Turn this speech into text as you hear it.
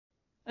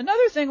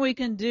Another thing we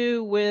can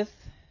do with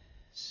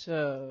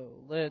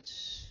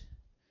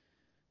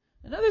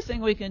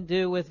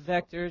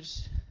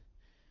vectors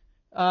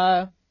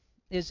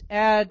is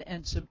add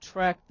and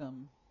subtract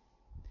them.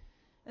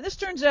 And this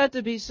turns out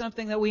to be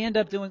something that we end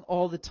up doing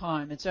all the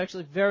time. It's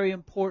actually very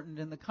important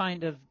in the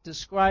kind of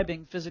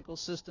describing physical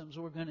systems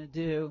we're going to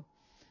do.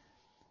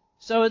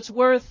 So it's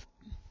worth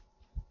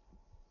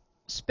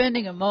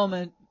spending a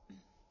moment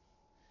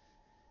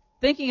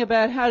thinking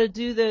about how to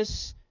do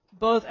this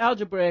both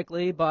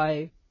algebraically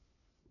by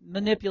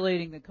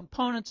manipulating the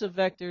components of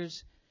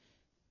vectors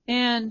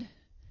and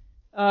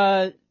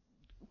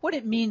what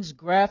it means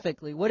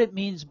graphically, what it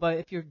means by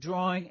if you're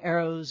drawing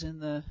arrows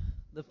in the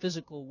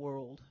physical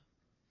world.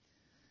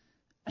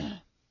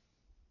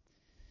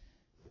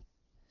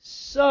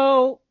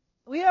 So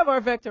we have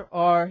our vector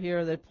r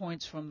here that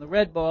points from the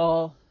red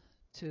ball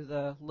to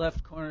the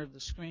left corner of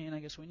the screen. I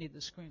guess we need the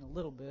screen a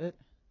little bit.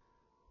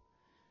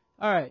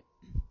 All right.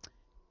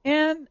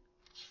 And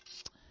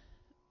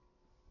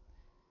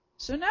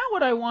so now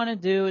what I want to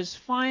do is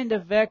find a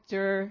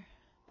vector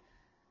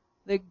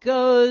that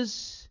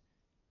goes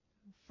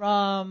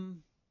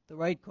from the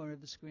right corner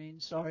of the screen,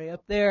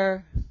 up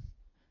there,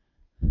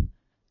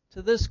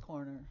 to this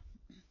corner.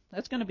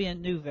 That's going to be a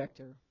new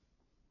vector.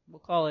 We'll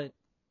call it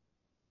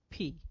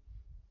P.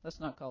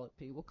 Let's not call it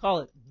P. We'll call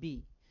it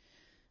B.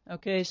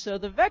 Okay, so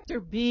the vector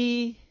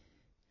B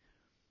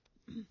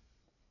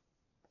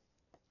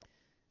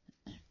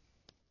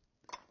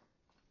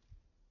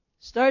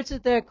starts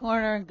at that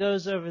corner and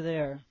goes over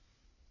there.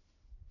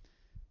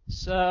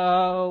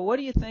 So what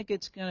do you think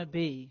it's going to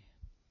be?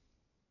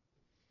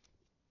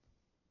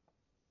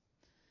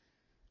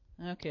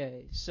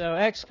 Okay, so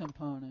x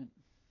component.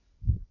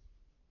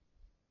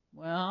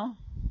 Well,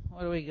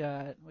 what do we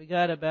got? We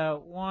got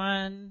about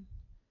 1,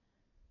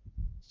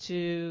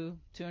 2,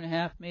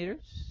 2.5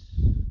 meters.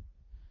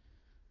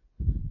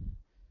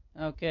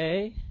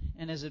 Okay,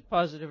 and is it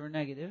positive or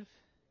negative?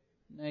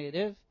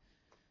 Negative.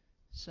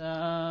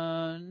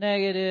 So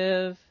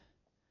negative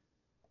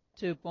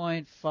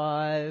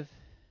 2.5.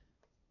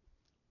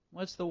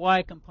 What's the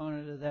y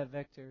component of that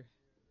vector?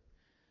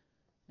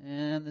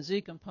 And the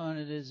z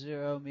component is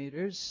 0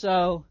 meters.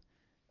 So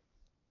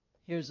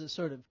here's a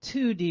sort of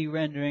 2D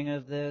rendering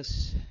of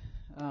this.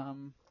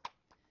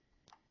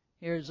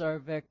 Here's our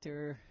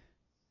vector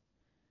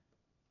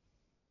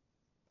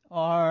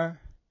r,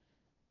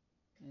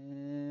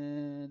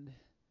 and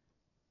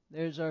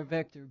there's our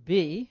vector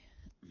b.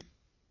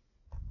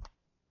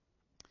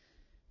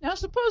 Now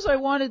suppose I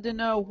wanted to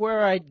know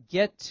where I'd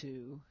get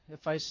to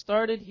if I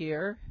started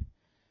here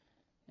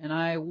and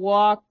I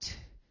walked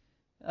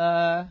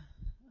along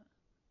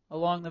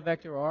the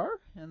vector r,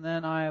 and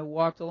then I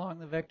walked along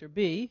the vector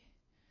b.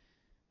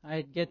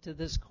 I'd get to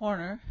this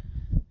corner.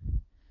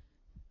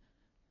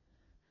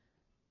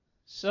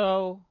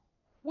 So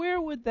where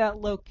would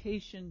that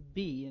location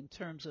be in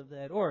terms of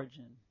that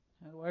origin?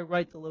 How do I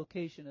write the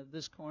location of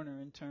this corner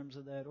in terms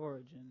of that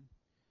origin?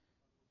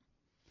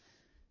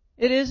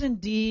 It is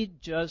indeed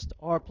just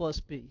r plus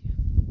b.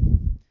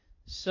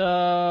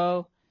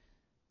 So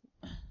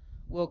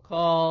we'll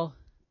call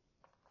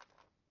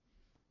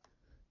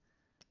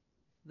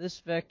this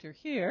vector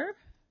here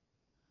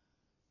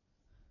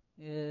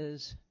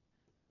is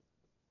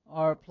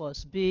r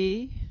plus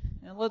b,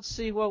 and let's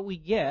see what we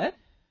get.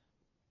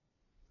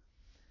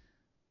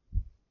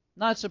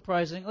 Not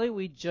surprisingly,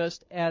 we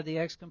just add the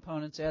x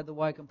components, add the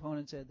y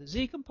components, add the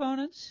z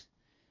components.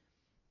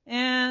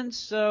 And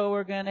so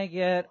we're going to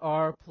get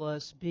r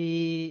plus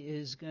b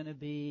is going to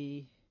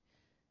be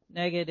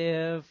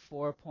negative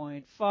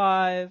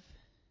 4.5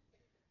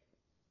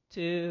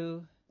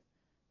 to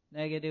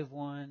negative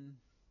 1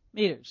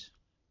 meters.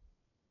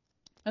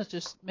 Let's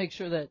just make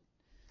sure that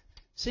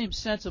seems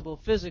sensible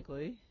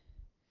physically.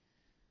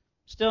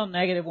 Still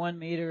negative 1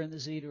 meter in the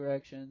z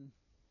direction.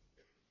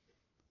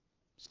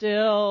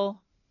 Still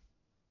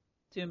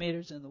 2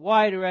 meters in the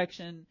y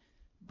direction,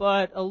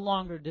 but a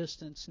longer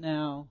distance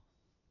now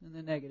in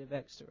the negative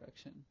x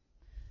direction.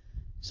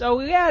 So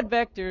we add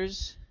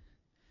vectors.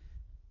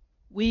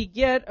 We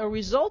get a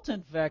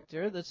resultant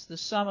vector that's the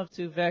sum of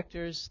two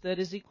vectors that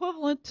is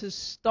equivalent to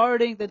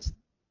starting, that's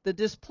the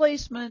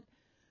displacement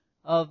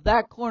of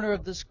that corner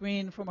of the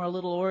screen from our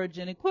little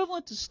origin,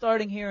 equivalent to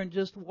starting here and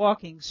just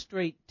walking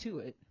straight to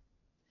it.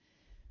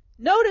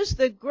 Notice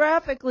that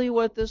graphically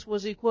what this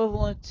was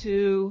equivalent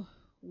to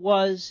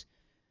was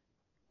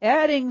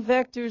adding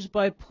vectors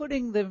by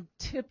putting them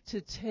tip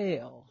to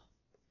tail.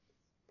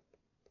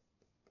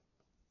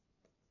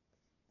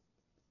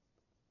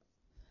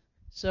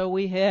 So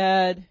we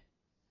had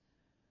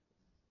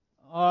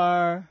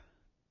R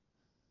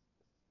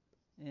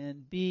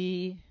and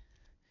B,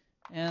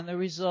 and the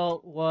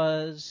result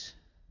was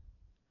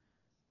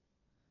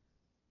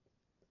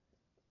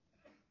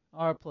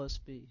R plus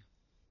B.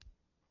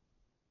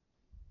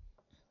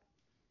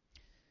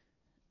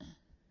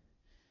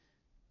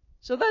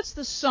 So that's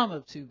the sum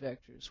of two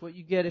vectors, what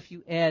you get if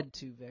you add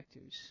two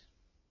vectors.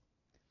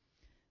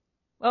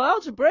 Well,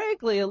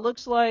 algebraically, it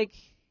looks like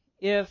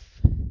if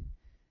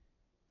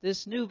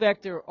this new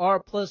vector r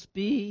plus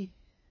b,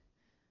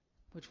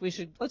 which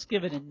let's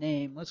give it a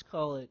name. Let's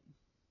call it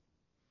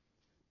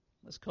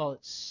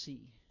C.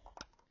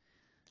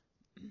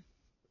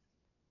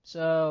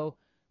 So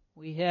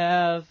we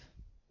have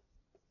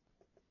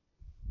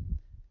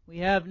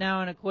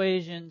now an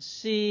equation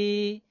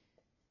C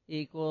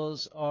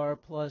equals r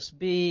plus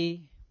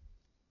b.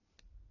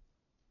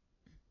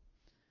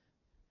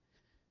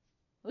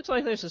 Looks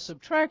like there's a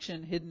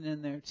subtraction hidden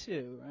in there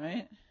too,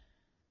 right?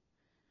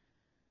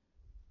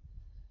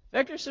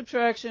 Vector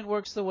subtraction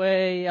works the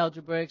way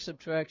algebraic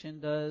subtraction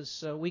does,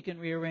 so we can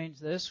rearrange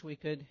this. We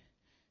could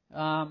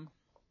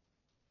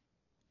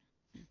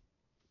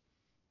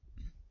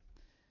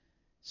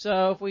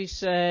so if we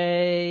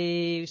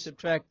say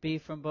subtract b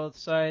from both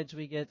sides,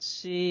 we get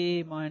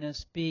C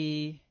minus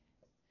b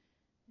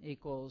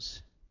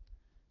equals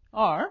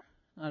r.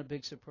 Not a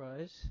big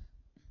surprise.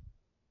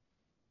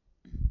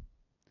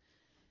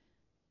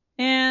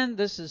 And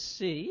this is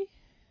C.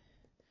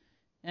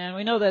 And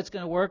we know that's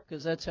going to work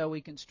because that's how we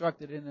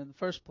constructed it in the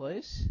first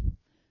place.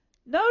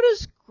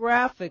 Notice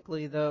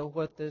graphically, though,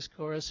 what this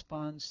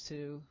corresponds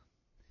to.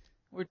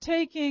 We're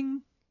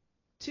taking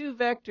two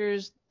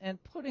vectors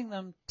and putting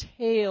them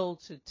tail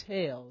to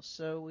tail.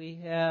 So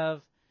we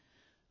have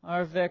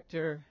our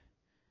vector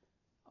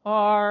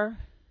R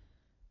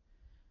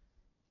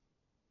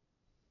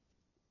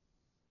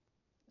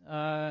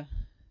well,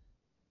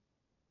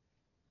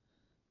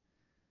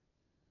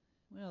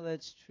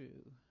 that's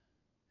true.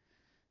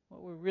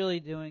 What we're really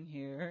doing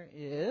here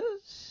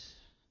is,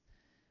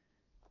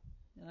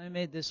 and I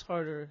made this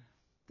harder,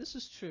 this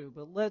is true,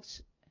 but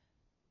let's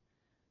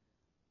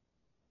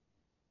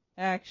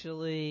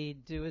actually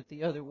do it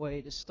the other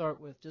way to start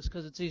with, just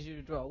because it's easier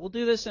to draw. We'll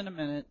do this in a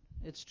minute.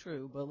 It's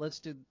true, but let's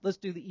do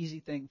the easy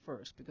thing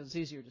first, because it's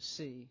easier to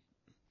see.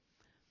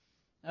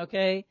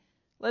 Okay,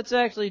 let's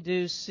actually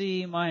do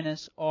C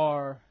minus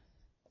R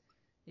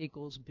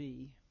equals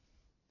B.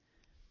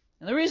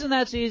 And the reason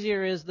that's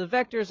easier is the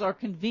vectors are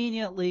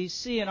conveniently,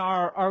 C and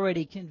R are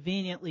already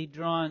conveniently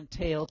drawn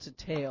tail to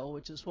tail,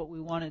 which is what we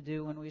want to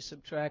do when we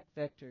subtract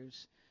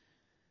vectors.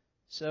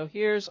 So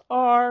here's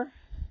R,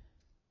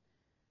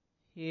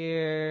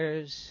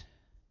 here's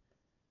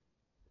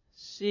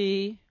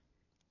C.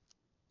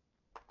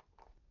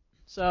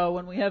 So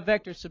when we have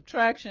vector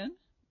subtraction,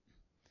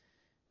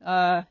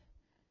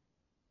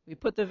 we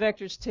put the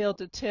vectors tail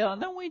to tail,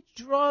 and then we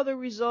draw the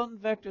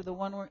resultant vector, the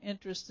one we're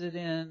interested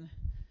in,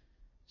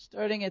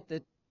 starting at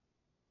the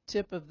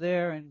tip of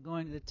there and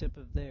going to the tip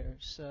of there.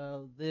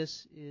 So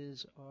this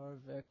is our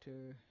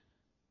vector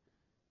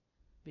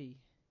B.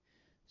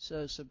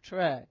 So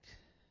subtract.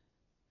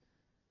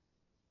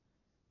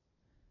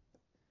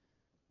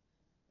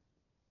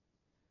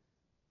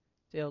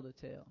 Tail to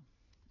tail.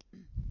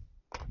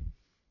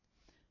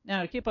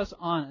 Now, to keep us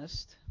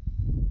honest,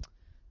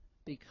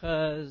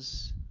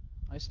 because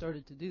I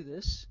started to do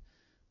this,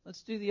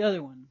 let's do the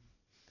other one.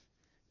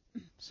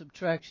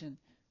 Subtraction.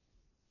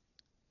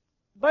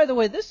 By the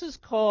way, this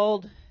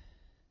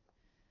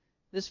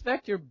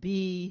vector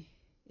B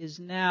is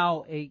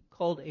now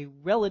called a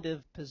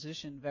relative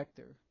position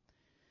vector,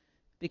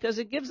 because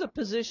it gives a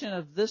position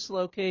of this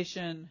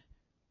location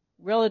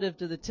relative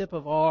to the tip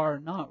of R,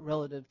 not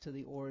relative to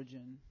the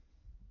origin.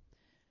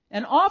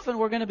 And often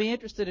we're going to be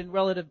interested in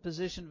relative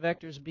position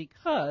vectors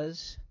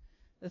because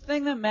the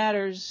thing that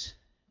matters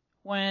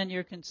when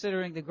you're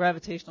considering the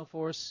gravitational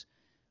force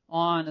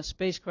on a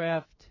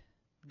spacecraft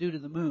due to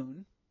the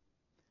moon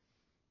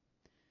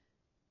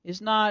is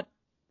not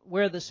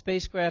where the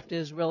spacecraft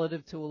is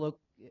relative to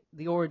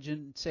the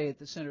origin, say, at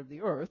the center of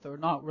the Earth, or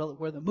not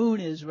where the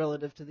moon is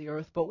relative to the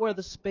Earth, but where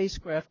the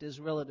spacecraft is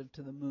relative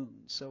to the moon.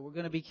 So we're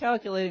going to be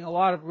calculating a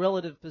lot of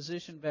relative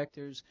position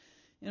vectors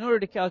in order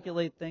to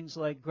calculate things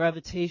like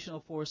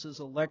gravitational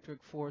forces,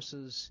 electric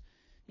forces,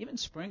 even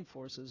spring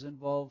forces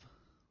involve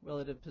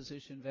relative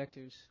position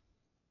vectors.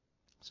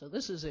 So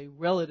this is a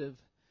relative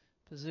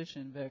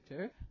position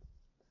vector.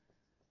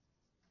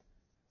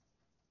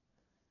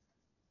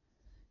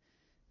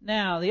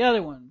 Now, the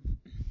other one.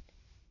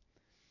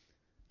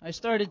 I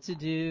started to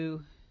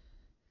do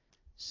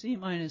C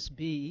minus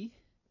B,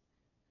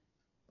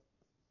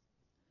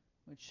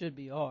 which should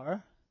be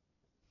R.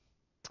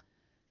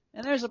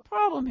 And there's a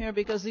problem here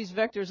because these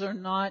vectors are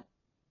not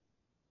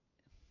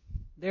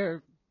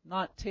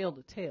tail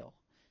to tail.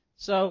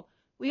 So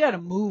we got to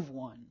move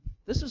one.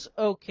 This is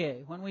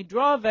okay. When we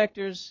draw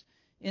vectors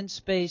in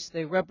space,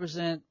 they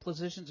represent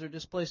positions or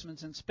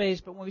displacements in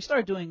space, but when we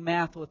start doing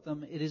math with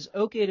them, it is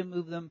okay to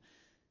move them.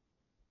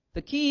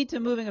 The key to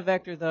moving a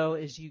vector, though,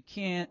 is you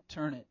can't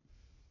turn it.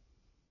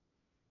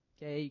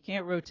 Okay, you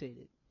can't rotate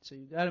it. So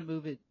you've got to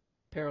move it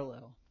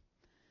parallel.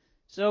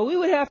 So we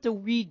would have to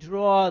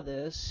redraw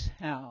this.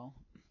 How?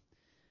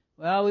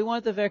 Well, we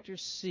want the vector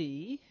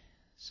C.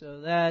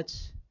 So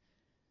that's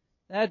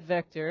that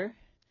vector.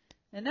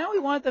 And now we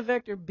want the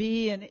vector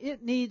B, and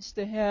it needs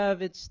to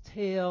have its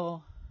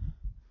tail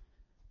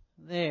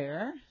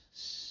there.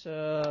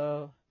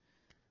 So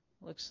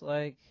looks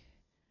like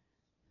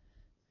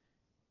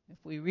if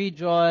we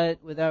redraw it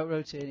without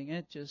rotating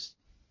it, just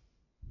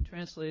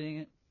translating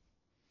it.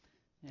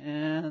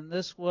 And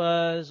this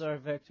was our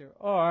vector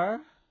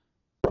R.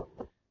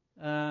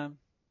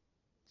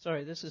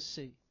 Sorry, this is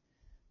C.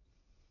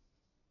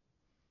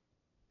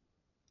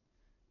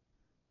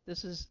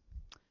 This is,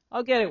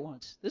 I'll get it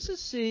once. This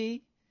is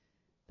C.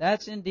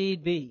 That's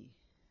indeed B.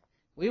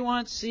 We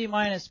want C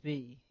minus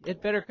B.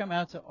 It better come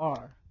out to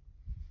R.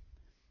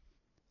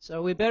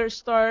 So we better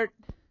start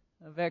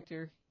a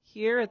vector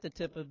here at the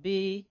tip of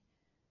B,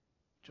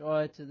 draw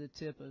it to the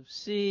tip of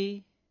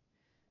C.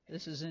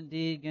 This is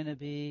indeed going to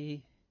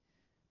be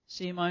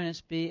C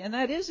minus B, and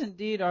that is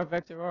indeed our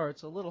vector R.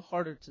 It's a little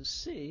harder to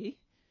see.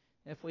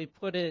 If we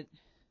put it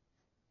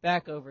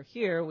back over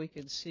here, we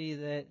can see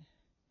that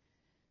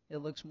it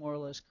looks more or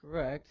less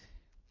correct.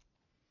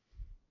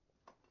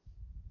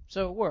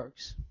 So it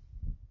works.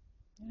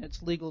 And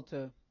it's legal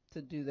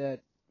to do that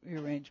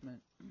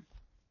rearrangement.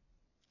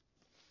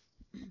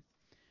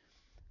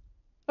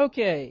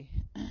 Okay,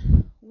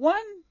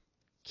 one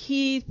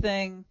key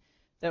thing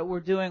that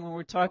we're doing when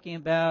we're talking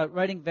about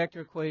writing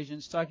vector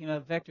equations, talking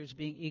about vectors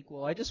being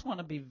equal, I just want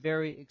to be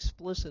very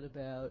explicit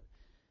about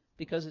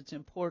because it's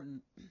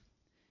important.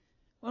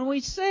 When we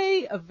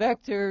say a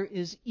vector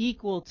is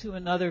equal to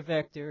another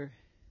vector,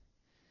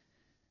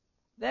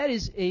 that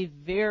is a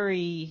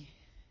very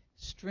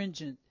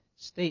stringent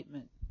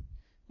statement.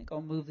 I think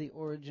I'll move the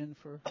origin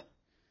for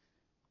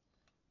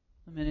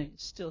a minute.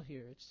 It's still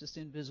here. It's just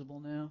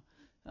invisible now.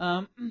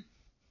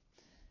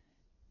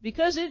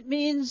 Because it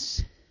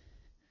means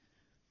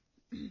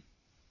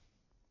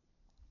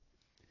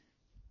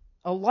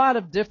a lot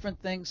of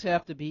different things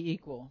have to be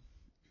equal.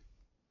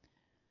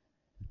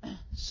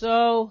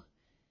 So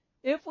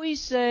if we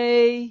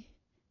say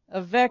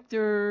a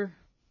vector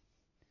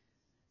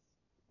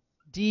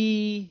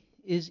D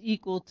is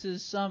equal to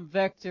some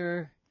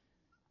vector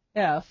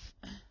F,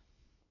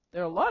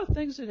 there are a lot of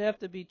things that have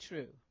to be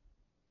true.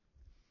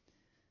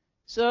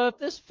 So if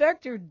this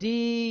vector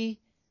D,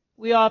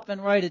 we often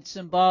write it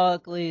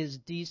symbolically as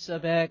D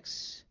sub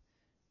x,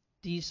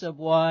 D sub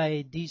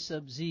y, D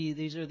sub z.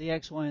 These are the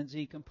x, y, and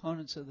z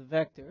components of the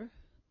vector.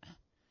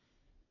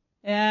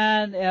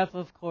 And F,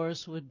 of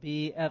course, would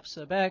be F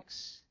sub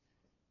x,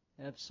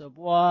 F sub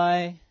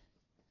y,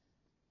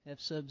 F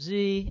sub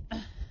z.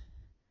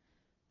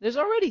 There's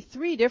already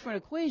three different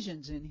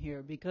equations in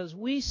here because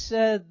we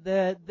said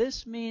that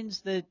this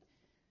means that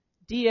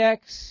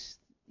dx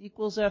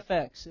equals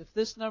fx. If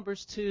this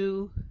number's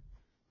 2,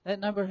 that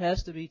number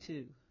has to be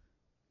 2.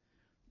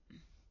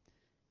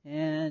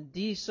 And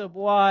d sub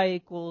y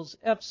equals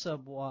f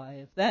sub y.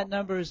 If that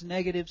number is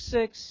negative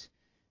 6,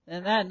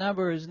 then that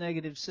number is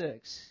negative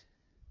 6.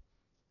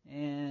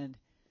 And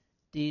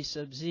d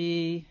sub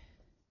z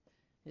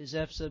is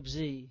f sub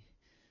z.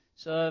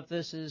 So if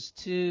this is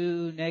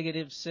 2,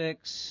 negative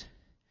 6,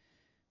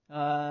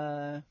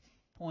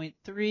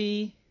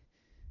 0.3,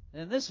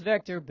 then this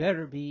vector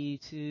better be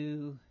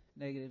 2,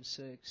 negative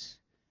 6,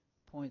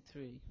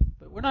 0.3.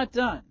 But we're not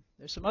done.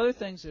 There's some other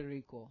things that are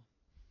equal.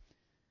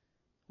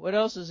 What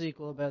else is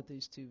equal about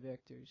these two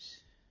vectors?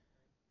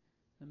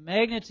 The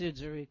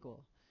magnitudes are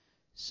equal.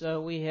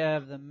 So we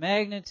have the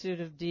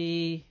magnitude of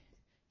D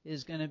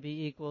is going to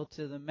be equal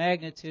to the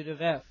magnitude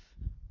of F.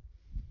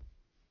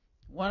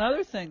 One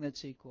other thing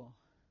that's equal.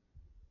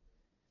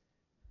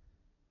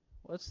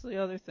 What's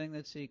the other thing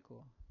that's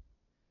equal?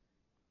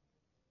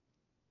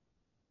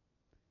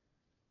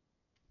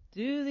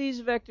 Do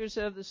these vectors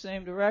have the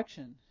same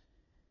direction?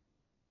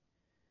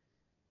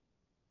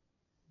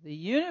 The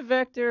unit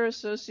vector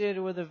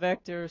associated with a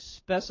vector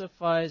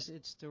specifies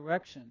its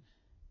direction.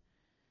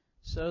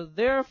 So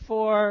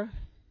therefore,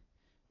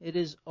 it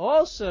is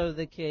also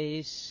the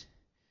case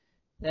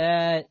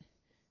that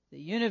the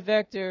unit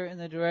vector in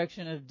the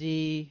direction of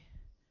D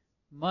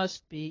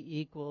must be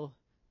equal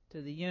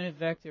to the unit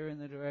vector in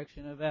the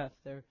direction of F.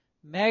 Their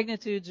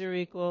magnitudes are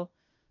equal,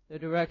 their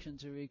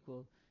directions are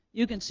equal.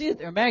 You can see that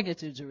their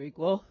magnitudes are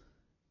equal.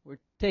 We're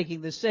taking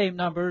the same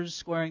numbers,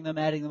 squaring them,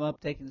 adding them up,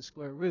 taking the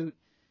square root.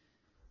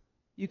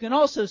 You can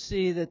also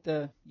see that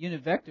the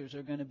unit vectors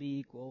are going to be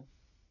equal,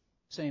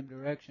 same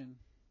direction.